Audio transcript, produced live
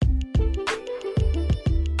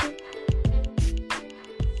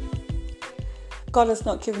God has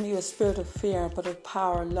not given you a spirit of fear, but of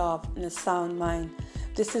power, love, and a sound mind.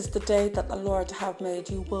 This is the day that the Lord have made.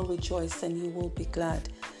 You will rejoice and you will be glad.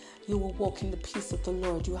 You will walk in the peace of the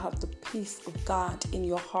Lord. You have the peace of God in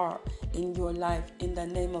your heart, in your life, in the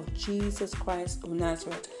name of Jesus Christ of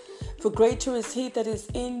Nazareth. For greater is he that is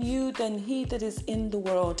in you than he that is in the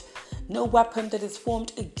world. No weapon that is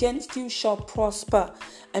formed against you shall prosper,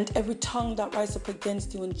 and every tongue that rises up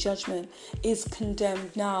against you in judgment is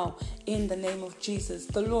condemned now in the name of Jesus.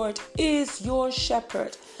 The Lord is your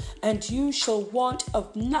shepherd, and you shall want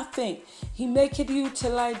of nothing. He maketh you to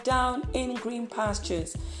lie down in green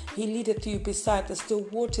pastures. He leadeth you beside the still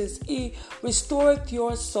waters. He restoreth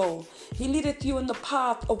your soul. He leadeth you in the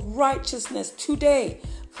path of righteousness today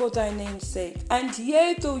for thy name's sake. And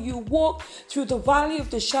yea, though you walk through the valley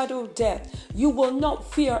of the shadow of death, you will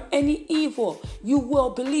not fear any evil. You will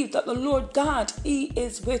believe that the Lord God, he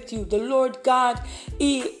is with you. The Lord God,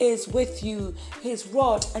 he is with you. His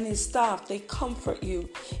rod and his staff, they comfort you.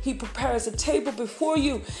 He prepares a table before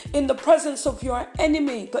you in the presence of your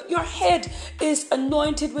enemy. But your head is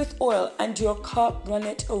anointed with oil, and your cup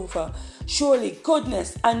runneth over. Surely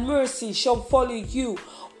goodness and mercy shall follow you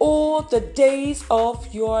all the days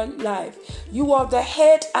of your life. You are the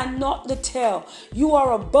head and not the tail. You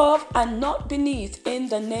are above and not beneath in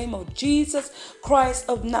the name of Jesus Christ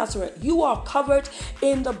of Nazareth. You are covered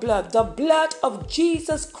in the blood. The blood of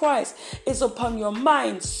Jesus Christ is upon your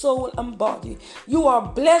mind, soul, and body. You are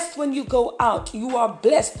blessed when you go out. You are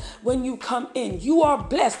blessed when you come in. You are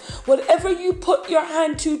blessed. Whatever you put your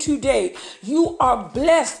hand to today, you are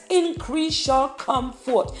blessed. Increase shall come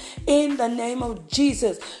forth in the name of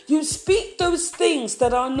Jesus. You speak those things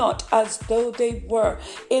that are not as though they were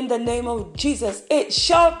in the name of Jesus. It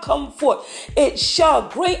shall come forth. It shall,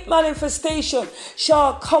 great manifestation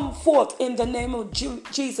shall come forth in the name of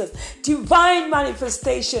Jesus. Divine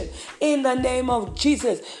manifestation in the name of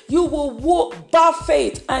Jesus. You will walk by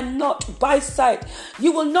faith and not by sight.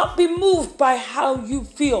 You will not be moved by how you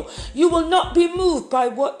feel. You will not be moved by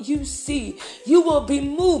what you see. You will be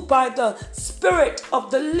moved by the Spirit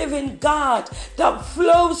of the living God that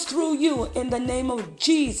flows through you in the name of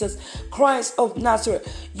Jesus Christ of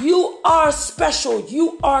Nazareth. You are special.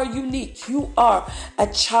 You are unique. You are a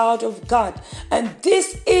child of God. And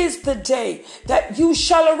this is the day that you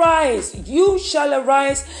shall arise. You shall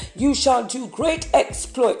arise. You shall do great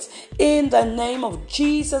exploits in the name of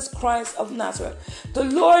Jesus Christ of Nazareth. The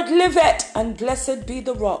Lord liveth, and blessed be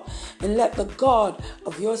the rock. And let the God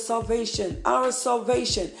of your salvation, our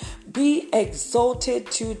salvation, be exalted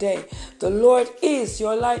today. The Lord is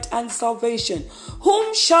your light and salvation.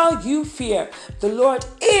 Whom shall you fear? The Lord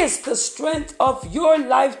is the strength of your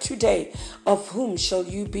life today. Of whom shall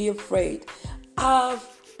you be afraid? Have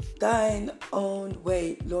thine own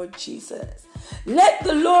way, Lord Jesus. Let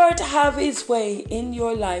the Lord have his way in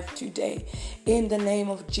your life today in the name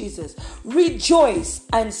of Jesus. Rejoice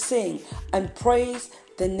and sing and praise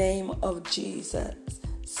the name of Jesus.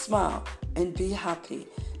 Smile and be happy.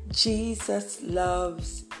 Jesus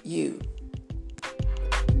loves you.